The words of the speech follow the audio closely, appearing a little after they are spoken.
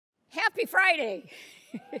Happy Friday.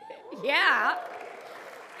 Yeah.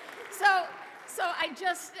 So I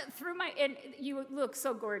just threw and you look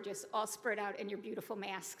so gorgeous, all spread out in your beautiful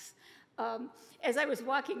masks. As I was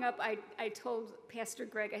walking up, I told Pastor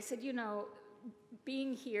Greg, I said,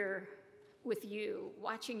 being here with you,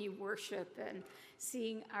 watching you worship and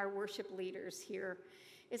seeing our worship leaders here,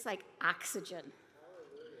 it's like oxygen.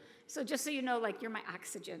 So just so you know, like, you're my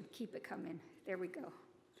oxygen. Keep it coming. There we go.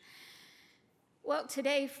 Well,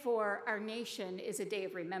 today for our nation is a day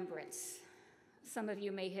of remembrance. Some of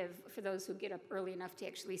you may have, for those who get up early enough to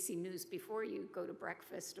actually see news before you go to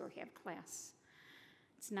breakfast or have class,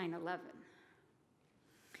 it's 9/11.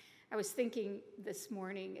 I was thinking this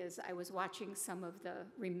morning as I was watching some of the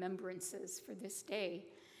remembrances for this day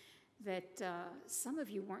that some of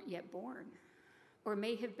you weren't yet born, or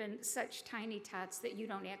may have been such tiny tots that you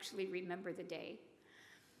don't actually remember the day.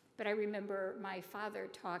 But I remember my father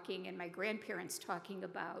talking and my grandparents talking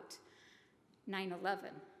about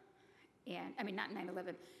 9/11. And, I mean, not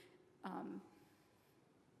 9/11,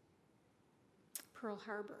 Pearl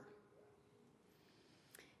Harbor.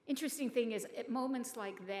 Interesting thing is, at moments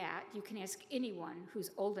like that, you can ask anyone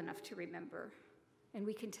who's old enough to remember, and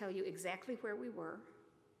we can tell you exactly where we were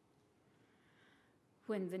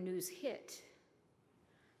when the news hit.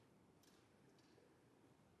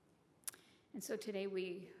 And so today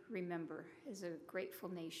we remember, as a grateful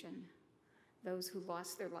nation, those who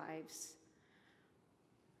lost their lives,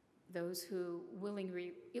 those who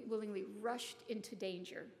willingly rushed into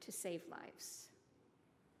danger to save lives.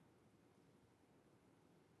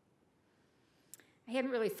 I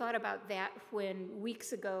hadn't really thought about that when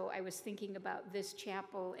weeks ago I was thinking about this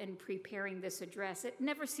chapel and preparing this address. It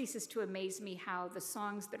never ceases to amaze me how the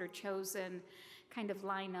songs that are chosen kind of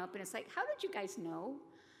line up. And it's like, how did you guys know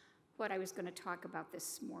what I was going to talk about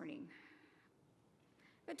this morning?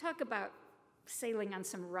 I'm going to talk about sailing on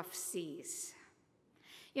some rough seas.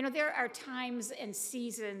 There are times and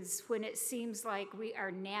seasons when it seems like we are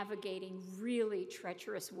navigating really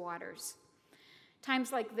treacherous waters.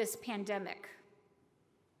 Times like this pandemic,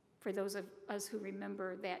 for those of us who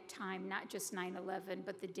remember that time, not just 9/11,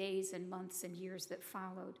 but the days and months and years that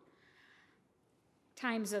followed.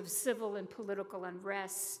 Times of civil and political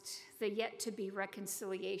unrest, the yet-to-be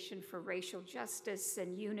reconciliation for racial justice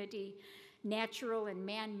and unity, natural and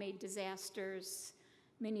man-made disasters.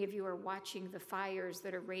 Many of you are watching the fires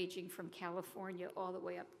that are raging from California all the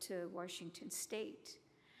way up to Washington State.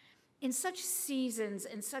 In such seasons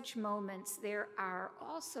and such moments, there are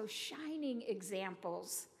also shining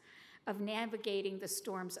examples of navigating the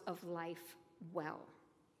storms of life well.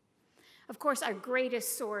 Of course, our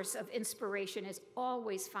greatest source of inspiration is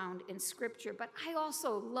always found in Scripture, but I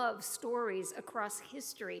also love stories across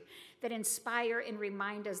history that inspire and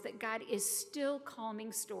remind us that God is still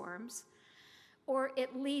calming storms, or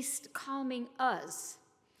at least calming us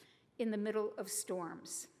in the middle of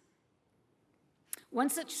storms. One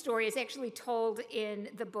such story is actually told in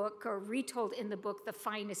the book, or retold in the book, The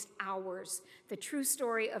Finest Hours, the true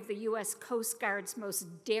story of the U.S. Coast Guard's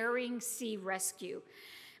most daring sea rescue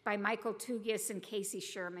by Michael Tougias and Casey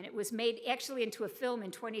Sherman. It was made actually into a film in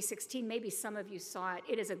 2016. Maybe some of you saw it.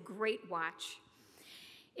 It is a great watch.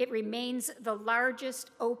 It remains the largest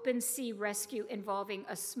open sea rescue involving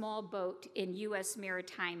a small boat in U.S.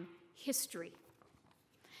 maritime history.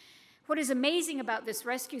 What is amazing about this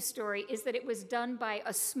rescue story is that it was done by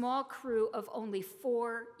a small crew of only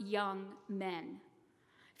 4 young men.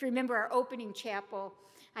 If you remember our opening chapel,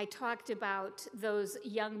 I talked about those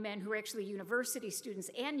young men who were actually university students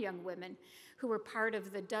and young women who were part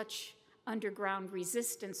of the Dutch underground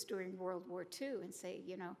resistance during World War II, and say,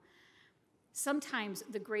 sometimes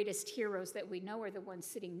the greatest heroes that we know are the ones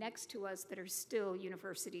sitting next to us that are still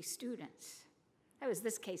university students. That was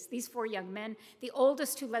this case. These 4 young men, the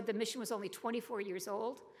oldest who led the mission was only 24 years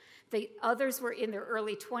old. The others were in their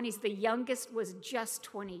early 20s. The youngest was just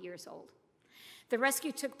 20 years old. The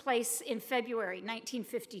rescue took place in February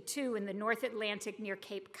 1952 in the North Atlantic near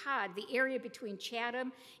Cape Cod. The area between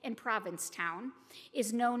Chatham and Provincetown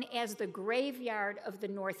is known as the graveyard of the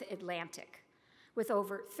North Atlantic, with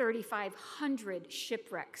over 3,500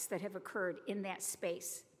 shipwrecks that have occurred in that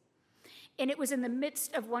space. And it was in the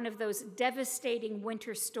midst of one of those devastating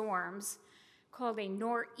winter storms called a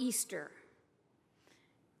nor'easter.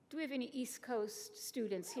 Do we have any East Coast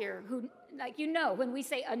students here who, when we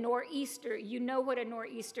say a nor'easter, you know what a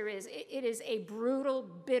nor'easter is. It is a brutal,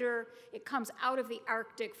 bitter, it comes out of the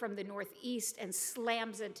Arctic from the northeast and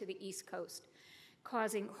slams into the East Coast,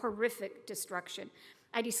 causing horrific destruction.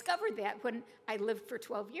 I discovered that when I lived for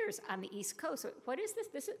 12 years on the East Coast. So what is this?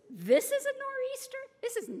 This is a nor'easter?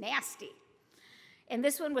 This is nasty. And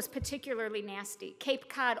this one was particularly nasty. Cape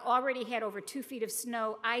Cod already had over 2 feet of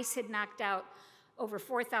snow. Ice had knocked out over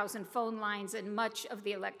 4,000 phone lines and much of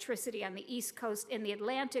the electricity on the East Coast. And the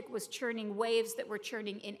Atlantic was churning waves that were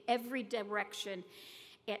churning in every direction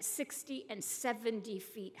at 60 and 70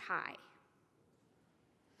 feet high.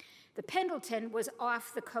 The Pendleton was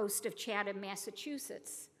off the coast of Chatham,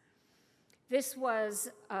 Massachusetts. This was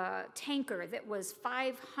a tanker that was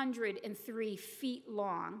 503 feet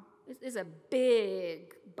long. This is a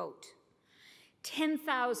big boat.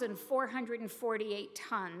 10,448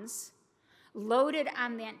 tons. Loaded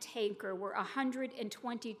on that tanker were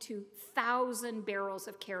 122,000 barrels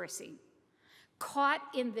of kerosene. Caught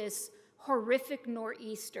in this horrific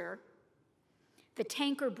nor'easter, the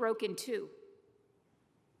tanker broke in two,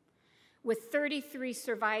 with 33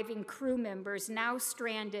 surviving crew members now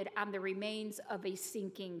stranded on the remains of a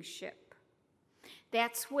sinking ship.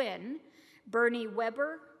 That's when Bernie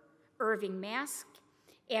Weber, Irving Mask,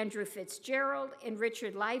 Andrew Fitzgerald, and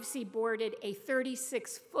Richard Livesey boarded a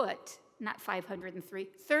 36-foot, not 503,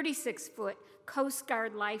 36-foot Coast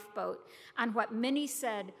Guard lifeboat on what many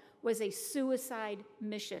said was a suicide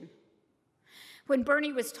mission. When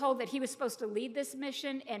Bernie was told that he was supposed to lead this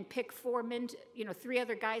mission and pick 4 men, 3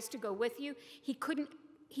 other guys to go with you, he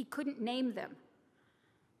couldn't name them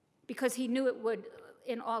because he knew it would,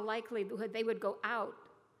 in all likelihood, they would go out.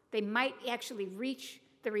 They might actually reach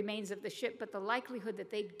the remains of the ship, but the likelihood that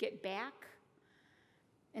they'd get back.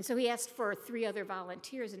 And so he asked for 3 other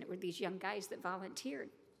volunteers, and it were these young guys that volunteered.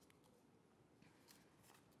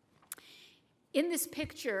 In this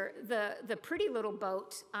picture, the pretty little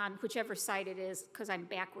boat on whichever side it is, because I'm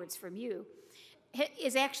backwards from you,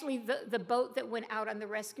 is actually the boat that went out on the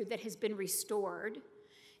rescue that has been restored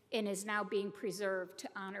and is now being preserved to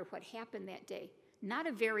honor what happened that day. Not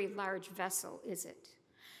a very large vessel, is it?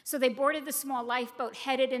 So they boarded the small lifeboat,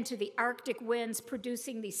 headed into the Arctic winds,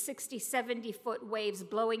 producing these 60, 70-foot waves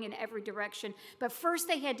blowing in every direction. But first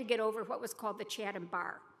they had to get over what was called the Chatham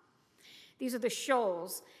Bar. These are the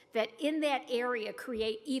shoals that in that area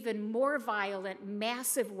create even more violent,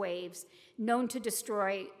 massive waves known to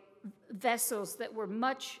destroy vessels that were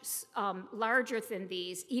much larger than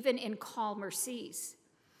these, even in calmer seas.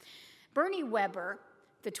 Bernie Weber,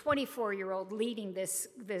 the 24-year-old leading this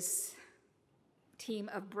team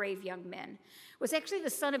of brave young men, was actually the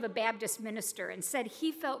son of a Baptist minister and said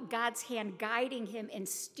he felt God's hand guiding him and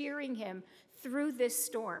steering him through this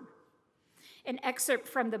storm. An excerpt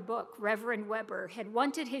from the book, Reverend Weber had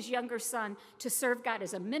wanted his younger son to serve God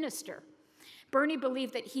as a minister. Bernie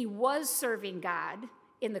believed that he was serving God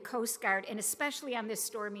in the Coast Guard, and especially on this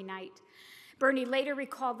stormy night. Bernie later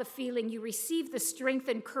recalled the feeling you receive the strength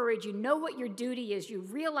and courage, you know what your duty is, you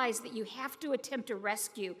realize that you have to attempt a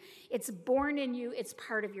rescue. It's born in you, it's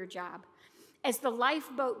part of your job. As the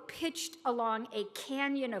lifeboat pitched along a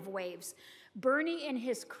canyon of waves, Bernie and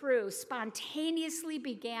his crew spontaneously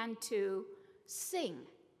began to sing.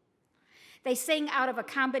 They sang out of a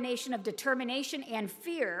combination of determination and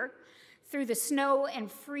fear through the snow and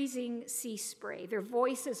freezing sea spray. Their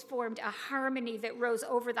voices formed a harmony that rose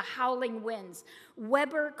over the howling winds.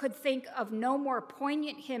 Weber could think of no more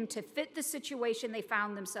poignant hymn to fit the situation they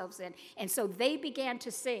found themselves in, and so they began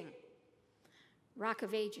to sing, Rock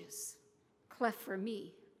of Ages, cleft for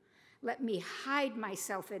me, let me hide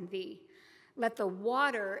myself in thee, let the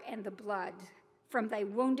water and the blood from thy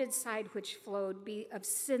wounded side which flowed be of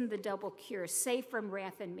sin the double cure, save from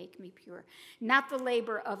wrath and make me pure. Not the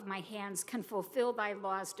labor of my hands can fulfill thy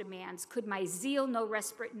law's demands. Could my zeal no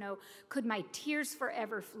respite know? Could my tears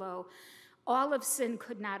forever flow? All of sin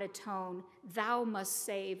could not atone. Thou must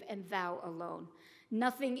save, and thou alone.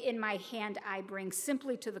 Nothing in my hand I bring,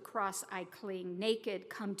 simply to the cross I cling. Naked,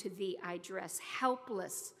 come to thee I dress.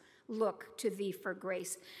 Helpless, look to thee for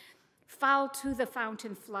grace. Foul to the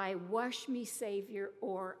fountain fly, wash me, Savior,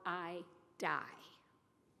 or I die.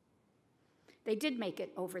 They did make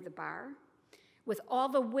it over the bar, with all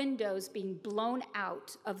the windows being blown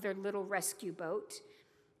out of their little rescue boat,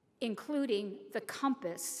 including the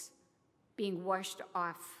compass being washed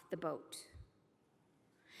off the boat.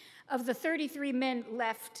 Of the 33 men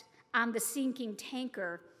left on the sinking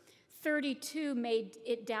tanker, 32 made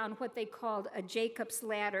it down what they called a Jacob's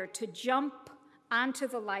ladder to jump onto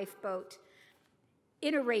the lifeboat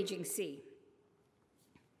in a raging sea.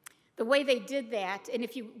 The way they did that, and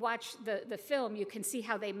if you watch the film, you can see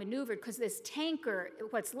how they maneuvered, because this tanker,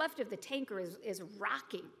 what's left of the tanker is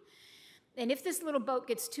rocking. And if this little boat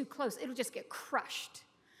gets too close, it'll just get crushed.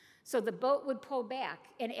 So the boat would pull back,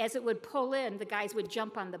 and as it would pull in, the guys would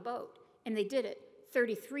jump on the boat. And they did it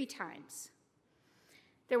 33 times.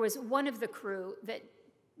 There was one of the crew that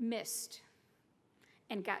missed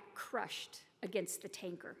and got crushed against the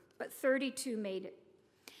tanker, but 32 made it.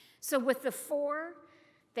 So with the 4,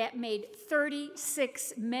 that made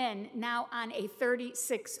 36 men now on a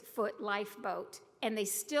 36-foot lifeboat, and they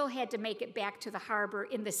still had to make it back to the harbor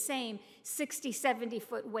in the same 60,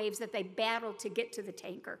 70-foot waves that they battled to get to the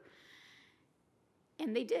tanker.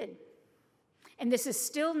 And they did. And this is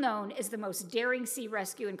still known as the most daring sea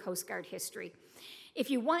rescue in Coast Guard history. If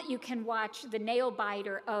you want, you can watch the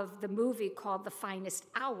nail-biter of the movie called The Finest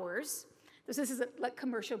Hours. This is a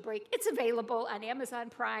commercial break. It's available on Amazon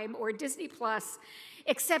Prime or Disney Plus,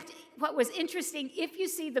 except what was interesting, if you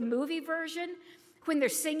see the movie version, when they're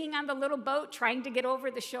singing on the little boat trying to get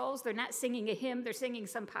over the shoals, they're not singing a hymn, they're singing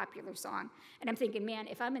some popular song. And I'm thinking, man,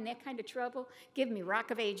 if I'm in that kind of trouble, give me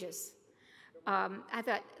Rock of Ages. I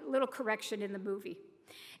thought, little correction in the movie.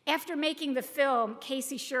 After making the film,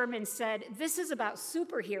 Casey Sherman said, this is about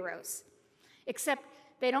superheroes, except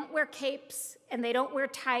they don't wear capes and they don't wear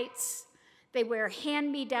tights. They wear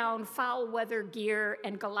hand-me-down foul weather gear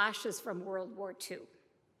and galoshes from World War II.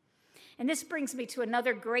 And this brings me to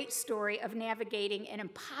another great story of navigating an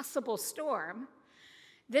impossible storm.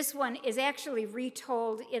 This one is actually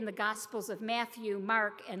retold in the Gospels of Matthew,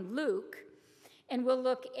 Mark, and Luke. And we'll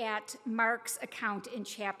look at Mark's account in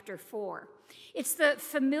chapter 4. It's the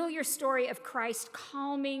familiar story of Christ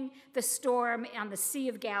calming the storm on the Sea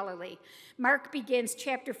of Galilee. Mark begins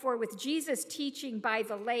chapter 4 with Jesus teaching by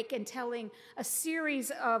the lake and telling a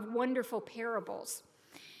series of wonderful parables.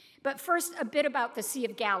 But first, a bit about the Sea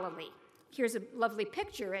of Galilee. Here's a lovely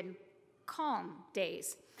picture in calm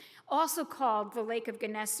days. Also called the Lake of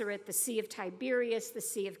Gennesaret, the Sea of Tiberias, the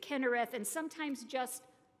Sea of Kinnereth, and sometimes just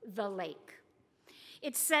the lake.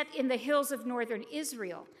 It's set in the hills of northern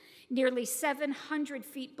Israel, nearly 700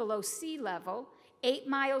 feet below sea level, 8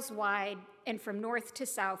 miles wide, and from north to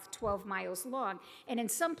south, 12 miles long. And in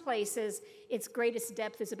some places, its greatest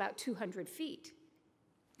depth is about 200 feet.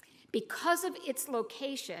 Because of its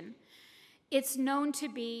location, it's known to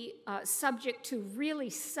be subject to really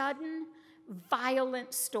sudden,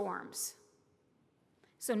 violent storms.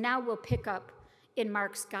 So now we'll pick up in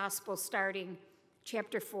Mark's gospel, starting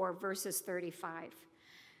chapter 4, verses 35.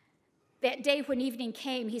 That day when evening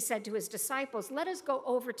came, he said to his disciples, let us go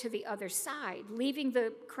over to the other side. Leaving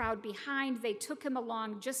the crowd behind, they took him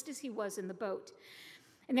along just as he was in the boat.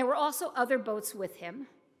 And there were also other boats with him.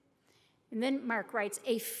 And then Mark writes,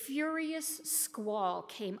 a furious squall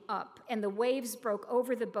came up, and the waves broke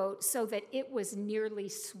over the boat so that it was nearly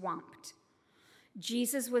swamped.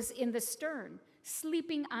 Jesus was in the stern,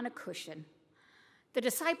 sleeping on a cushion. The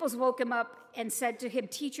disciples woke him up and said to him,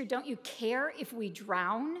 teacher, don't you care if we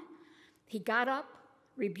drown? He got up,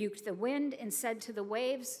 rebuked the wind, and said to the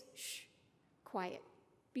waves, shh, quiet,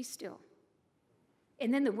 be still.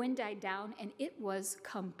 And then the wind died down, and it was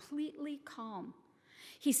completely calm.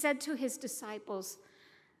 He said to his disciples,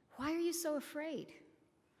 why are you so afraid?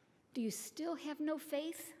 Do you still have no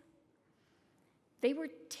faith? They were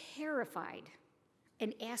terrified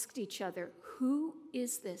and asked each other, who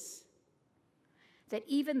is this, that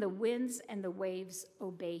even the winds and the waves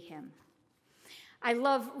obey him? I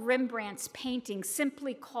love Rembrandt's painting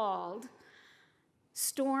simply called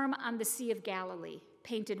Storm on the Sea of Galilee,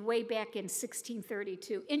 painted way back in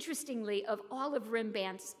 1632. Interestingly, of all of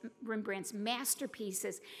Rembrandt's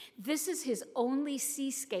masterpieces, this is his only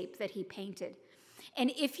seascape that he painted.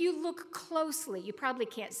 And if you look closely, you probably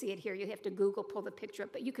can't see it here, you have to Google, pull the picture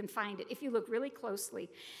up, but you can find it. If you look really closely,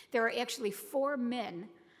 there are actually 4 men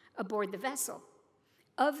aboard the vessel.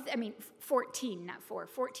 14, not 4,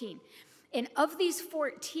 14. And of these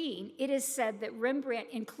 14, it is said that Rembrandt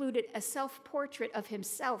included a self-portrait of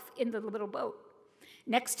himself in the little boat,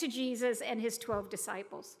 next to Jesus and his 12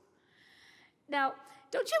 disciples. Now,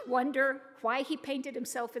 don't you wonder why he painted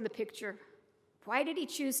himself in the picture? Why did he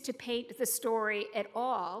choose to paint the story at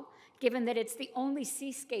all, given that it's the only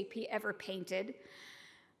seascape he ever painted?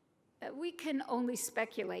 We can only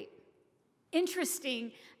speculate.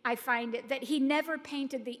 Interesting, I find it, that he never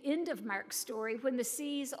painted the end of Mark's story when the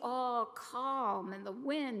sea's all calm and the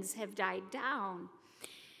winds have died down.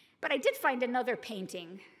 But I did find another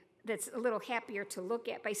painting that's a little happier to look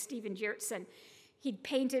at by Stephen Jertson. He'd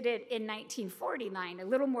painted it in 1949, a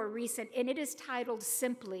little more recent, and it is titled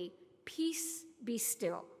simply, Peace Be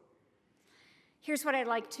Still. Here's what I'd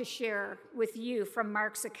like to share with you from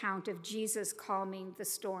Mark's account of Jesus calming the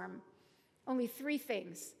storm. Only 3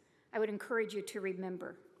 things I would encourage you to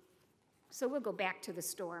remember. So we'll go back to the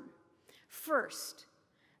storm. First,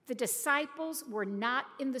 the disciples were not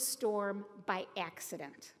in the storm by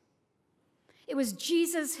accident. It was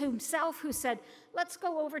Jesus himself who said, let's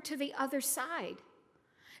go over to the other side.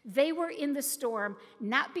 They were in the storm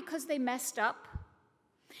not because they messed up,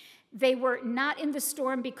 They were not in the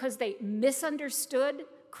storm because they misunderstood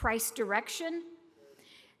Christ's direction.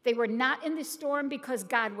 They were not in the storm because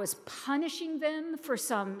God was punishing them for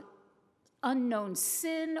some unknown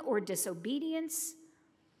sin or disobedience.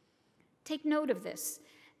 Take note of this.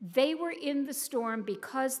 They were in the storm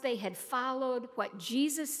because they had followed what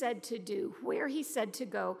Jesus said to do, where he said to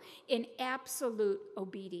go, in absolute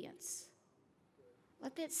obedience.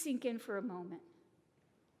 Let that sink in for a moment.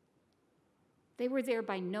 They were there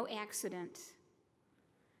by no accident.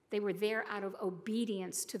 They were there out of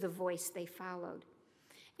obedience to the voice they followed.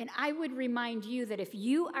 And I would remind you that if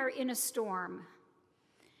you are in a storm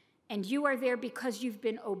and you are there because you've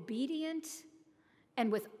been obedient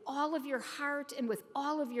and with all of your heart and with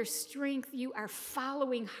all of your strength, you are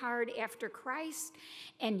following hard after Christ,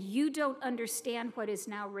 and you don't understand what is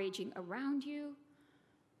now raging around you,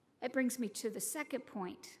 that brings me to the second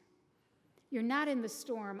point. You're not in the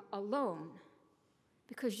storm alone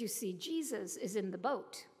because you see Jesus is in the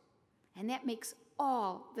boat, and that makes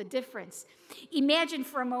all the difference. Imagine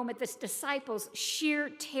for a moment this disciples' sheer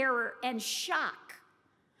terror and shock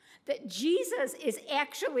that Jesus is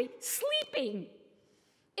actually sleeping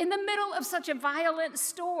in the middle of such a violent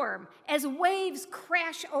storm as waves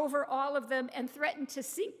crash over all of them and threaten to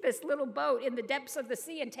sink this little boat in the depths of the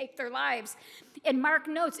sea and take their lives. And Mark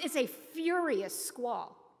notes it's a furious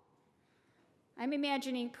squall. I'm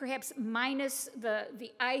imagining perhaps minus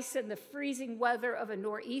the ice and the freezing weather of a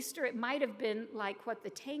nor'easter, it might have been like what the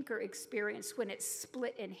tanker experienced when it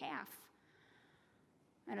split in half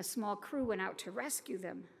and a small crew went out to rescue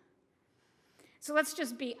them. So let's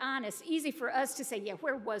just be honest. Easy for us to say, yeah,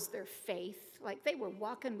 where was their faith? Like they were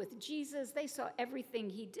walking with Jesus. They saw everything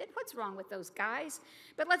he did. What's wrong with those guys?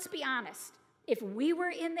 But let's be honest. If we were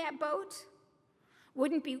in that boat,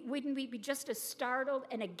 wouldn't we be just as startled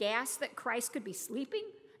and aghast that Christ could be sleeping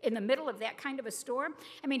in the middle of that kind of a storm?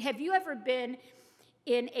 I mean, have you ever been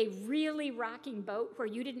in a really rocking boat where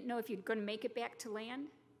you didn't know if you're going to make it back to land?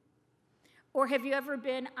 Or have you ever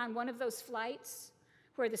been on one of those flights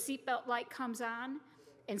where the seatbelt light comes on,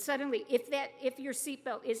 and suddenly, if your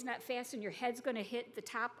seatbelt is not fastened, your head's going to hit the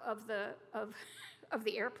top of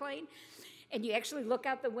the airplane, and you actually look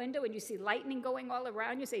out the window and you see lightning going all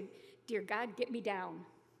around. You say, "Dear God, get me down."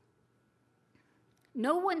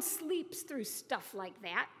 No one sleeps through stuff like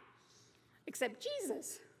that except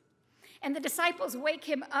Jesus. And the disciples wake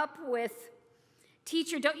him up with,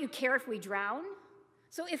 "Teacher, don't you care if we drown?"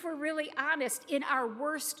 So if we're really honest, in our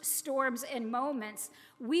worst storms and moments,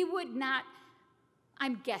 we would not,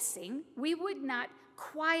 I'm guessing, we would not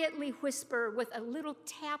quietly whisper with a little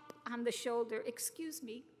tap on the shoulder, "Excuse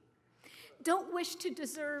me, don't wish to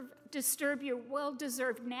disturb your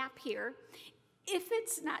well-deserved nap here. If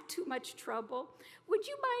it's not too much trouble, would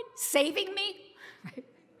you mind saving me?"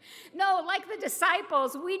 No, like the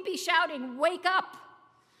disciples, we'd be shouting, "Wake up!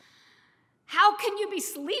 How can you be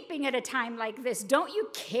sleeping at a time like this? Don't you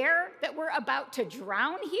care that we're about to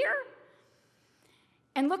drown here?"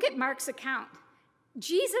 And look at Mark's account.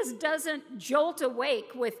 Jesus doesn't jolt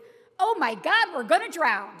awake with, "Oh my God, we're going to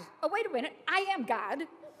drown. Oh, wait a minute, I am God."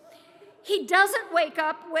 He doesn't wake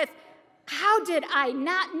up with, "How did I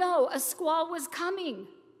not know a squall was coming?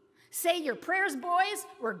 Say your prayers, boys,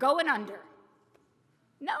 we're going under."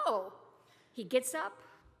 No. He gets up,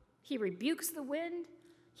 he rebukes the wind,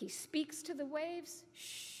 he speaks to the waves.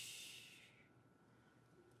 Shh.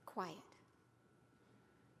 Quiet.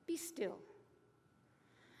 Be still.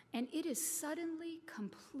 And it is suddenly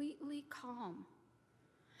completely calm.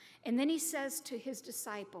 And then he says to his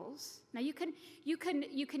disciples, now you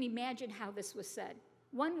can imagine how this was said.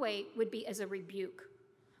 One way would be as a rebuke.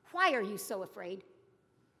 "Why are you so afraid?"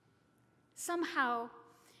 Somehow,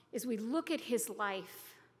 as we look at his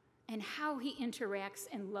life and how he interacts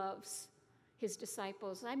and loves his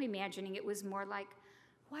disciples, I'm imagining it was more like,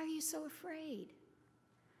 "Why are you so afraid?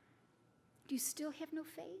 Do you still have no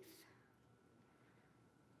faith?"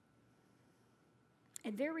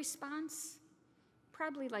 And their response,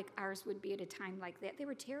 probably like ours would be at a time like that, they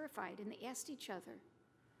were terrified and they asked each other,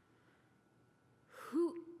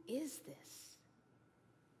 "Who is this?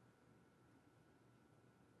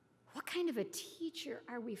 What kind of a teacher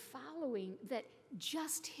are we following that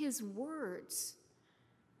just his words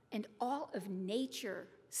and all of nature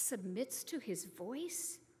submits to his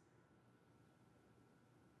voice?"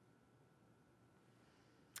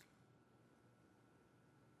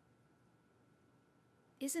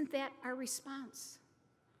 Isn't that our response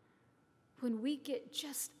when we get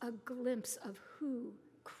just a glimpse of who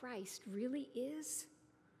Christ really is?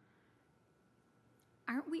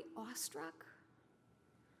 Aren't we awestruck?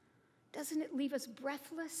 Doesn't it leave us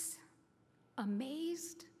breathless,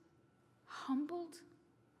 amazed, humbled?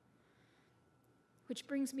 Which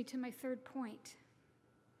brings me to my third point.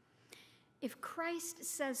 If Christ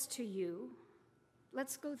says to you,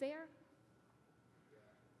 let's go there,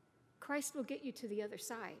 Christ will get you to the other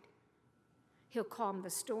side. He'll calm the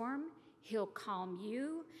storm, he'll calm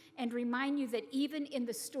you, and remind you that even in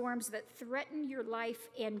the storms that threaten your life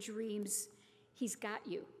and dreams, he's got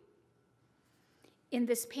you. In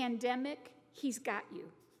this pandemic, he's got you.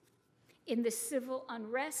 In the civil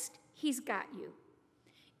unrest, he's got you.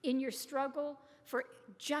 In your struggle for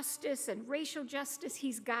justice and racial justice,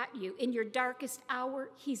 he's got you. In your darkest hour,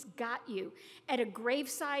 he's got you. At a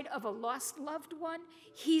graveside of a lost loved one,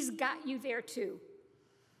 he's got you there too.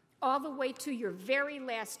 All the way to your very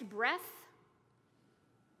last breath,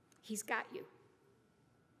 he's got you.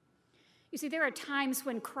 You see, there are times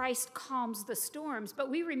when Christ calms the storms, but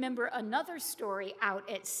we remember another story out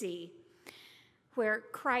at sea where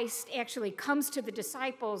Christ actually comes to the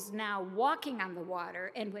disciples now walking on the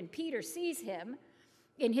water, and when Peter sees him,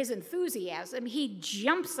 in his enthusiasm, he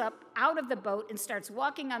jumps up out of the boat and starts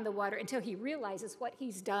walking on the water until he realizes what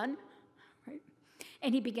he's done, right?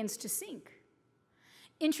 And he begins to sink.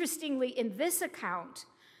 Interestingly, in this account,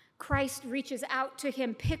 Christ reaches out to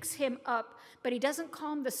him, picks him up, but he doesn't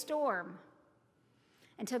calm the storm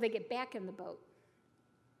until they get back in the boat.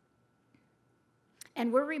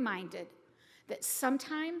 And we're reminded that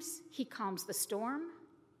sometimes he calms the storm,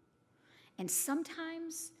 and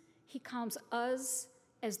sometimes he calms us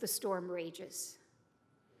as the storm rages.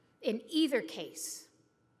 In either case,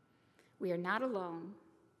 we are not alone,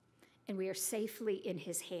 and we are safely in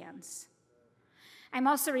his hands. I'm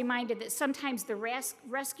also reminded that sometimes the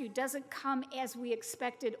rescue doesn't come as we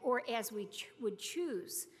expected or as we would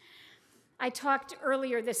choose. I talked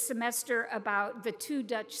earlier this semester about the two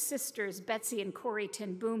Dutch sisters, Betsy and Corrie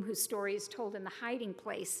ten Boom, whose story is told in The Hiding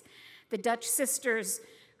Place. The Dutch sisters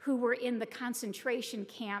who were in the concentration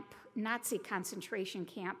camp, Nazi concentration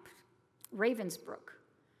camp, Ravensbrück.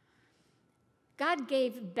 God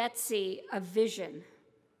gave Betsy a vision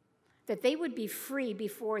that they would be free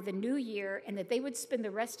before the new year and that they would spend the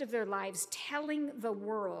rest of their lives telling the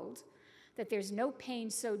world that there's no pain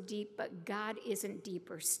so deep, but God isn't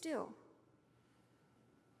deeper still.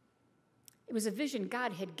 It was a vision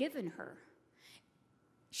God had given her.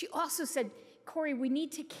 She also said, Corrie, we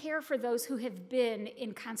need to care for those who have been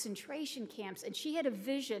in concentration camps. And she had a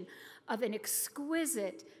vision of an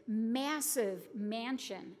exquisite, massive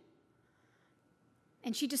mansion.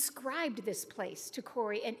 And she described this place to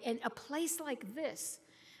Corrie, and a place like this,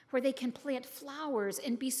 where they can plant flowers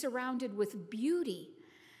and be surrounded with beauty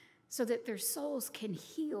so that their souls can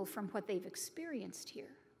heal from what they've experienced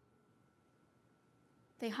here.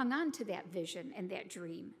 They hung on to that vision and that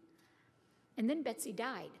dream. And then Betsy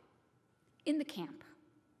died in the camp.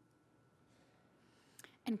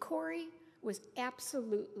 And Corrie was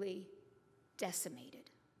absolutely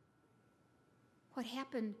decimated. What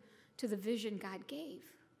happened to the vision God gave?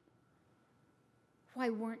 Why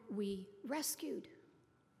weren't we rescued?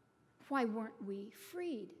 Why weren't we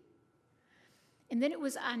freed? And then it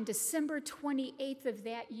was on December 28th of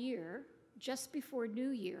that year, just before New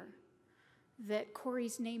Year, that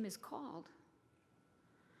Corrie's name is called.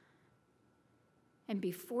 And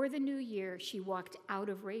before the new year, she walked out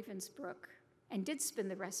of Ravensbrück and did spend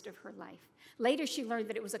the rest of her life. Later, she learned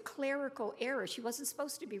that it was a clerical error. She wasn't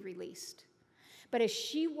supposed to be released. But as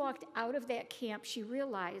she walked out of that camp, she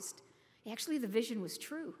realized actually the vision was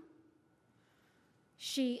true.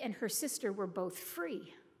 She and her sister were both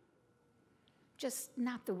free, just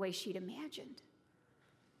not the way she'd imagined.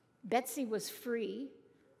 Betsy was free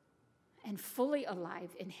and fully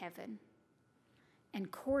alive in heaven,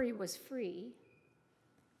 and Corrie was free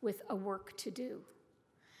with a work to do.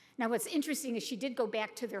 Now, what's interesting is she did go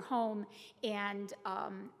back to their home and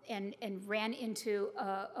ran into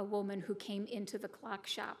a woman who came into the clock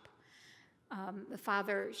shop.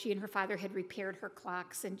 She and her father had repaired her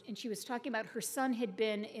clocks, and she was talking about her son had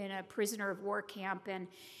been in a prisoner of war camp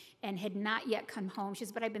and had not yet come home. She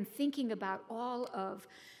says, but I've been thinking about all of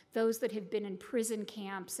those that have been in prison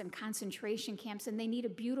camps and concentration camps, and they need a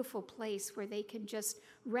beautiful place where they can just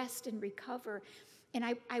rest and recover. And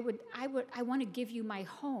I want to give you my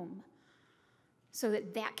home so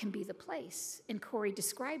that can be the place. And Corrie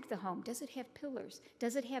described the home. Does it have pillars?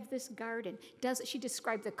 Does it have this garden? She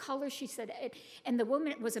described the color, she said, and the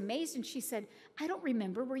woman was amazed, and she said, I don't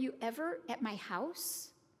remember, were you ever at my house?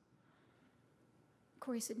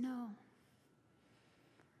 Corrie said, no.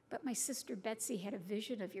 But my sister Betsy had a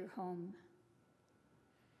vision of your home.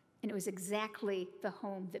 And it was exactly the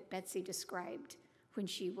home that Betsy described when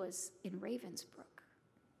she was in Ravensbrück.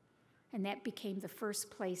 And that became the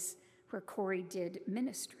first place where Corrie did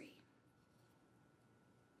ministry.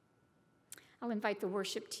 I'll invite the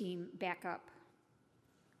worship team back up.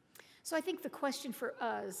 So I think the question for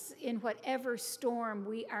us, in whatever storm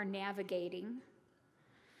we are navigating,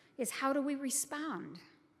 is how do we respond?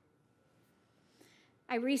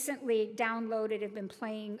 I recently downloaded and been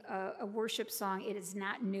playing a worship song. It is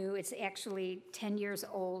not new. It's actually 10 years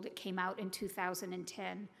old. It came out in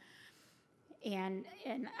 2010. And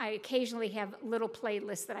I occasionally have little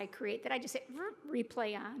playlists that I create that I just hit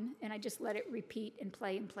replay on, and I just let it repeat and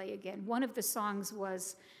play again. One of the songs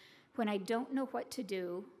was When I Don't Know What to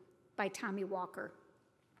Do by Tommy Walker.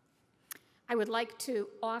 I would like to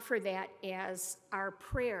offer that as our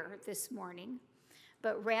prayer this morning,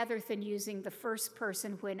 but rather than using the first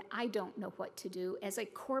person when I don't know what to do, as a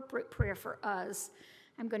corporate prayer for us,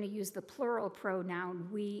 I'm going to use the plural pronoun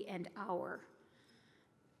we and our.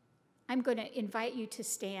 I'm going to invite you to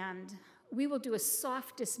stand. We will do a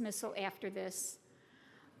soft dismissal after this.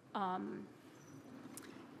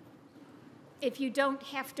 If you don't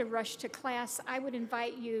have to rush to class, I would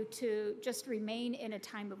invite you to just remain in a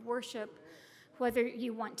time of worship, whether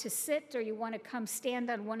you want to sit or you want to come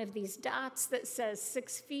stand on one of these dots that says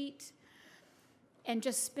 6 feet, and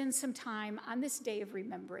just spend some time on this day of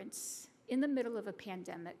remembrance in the middle of a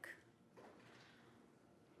pandemic,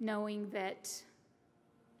 knowing that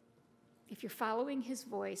if you're following his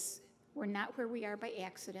voice, we're not where we are by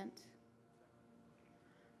accident.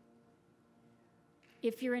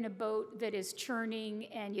 If you're in a boat that is churning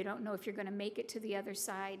and you don't know if you're going to make it to the other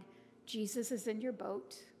side, Jesus is in your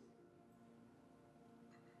boat.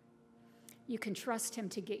 You can trust him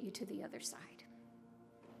to get you to the other side.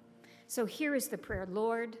 So here is the prayer.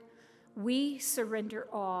 Lord, we surrender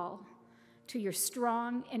all to your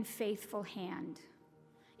strong and faithful hand.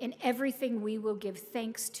 In everything we will give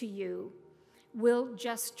thanks to you. We'll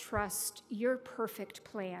just trust your perfect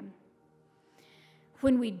plan.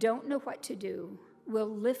 When we don't know what to do, we'll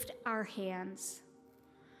lift our hands.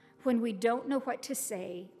 When we don't know what to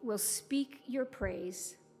say, we'll speak your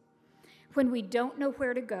praise. When we don't know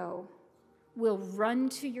where to go, we'll run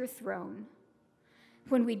to your throne.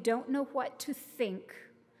 When we don't know what to think,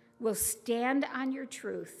 we'll stand on your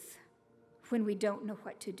truth. When we don't know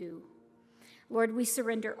what to do, Lord, we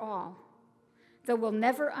surrender all. Though we'll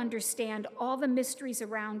never understand all the mysteries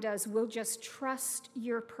around us, we'll just trust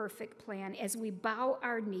your perfect plan. As we bow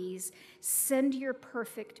our knees, send your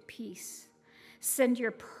perfect peace. Send your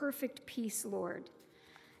perfect peace, Lord.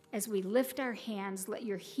 As we lift our hands, let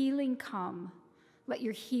your healing come. Let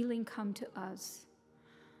your healing come to us.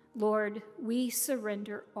 Lord, we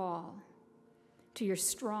surrender all to your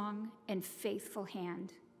strong and faithful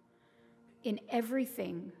hand. In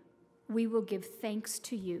everything, we will give thanks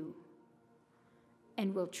to you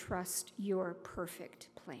and will trust your perfect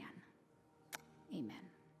plan. Amen.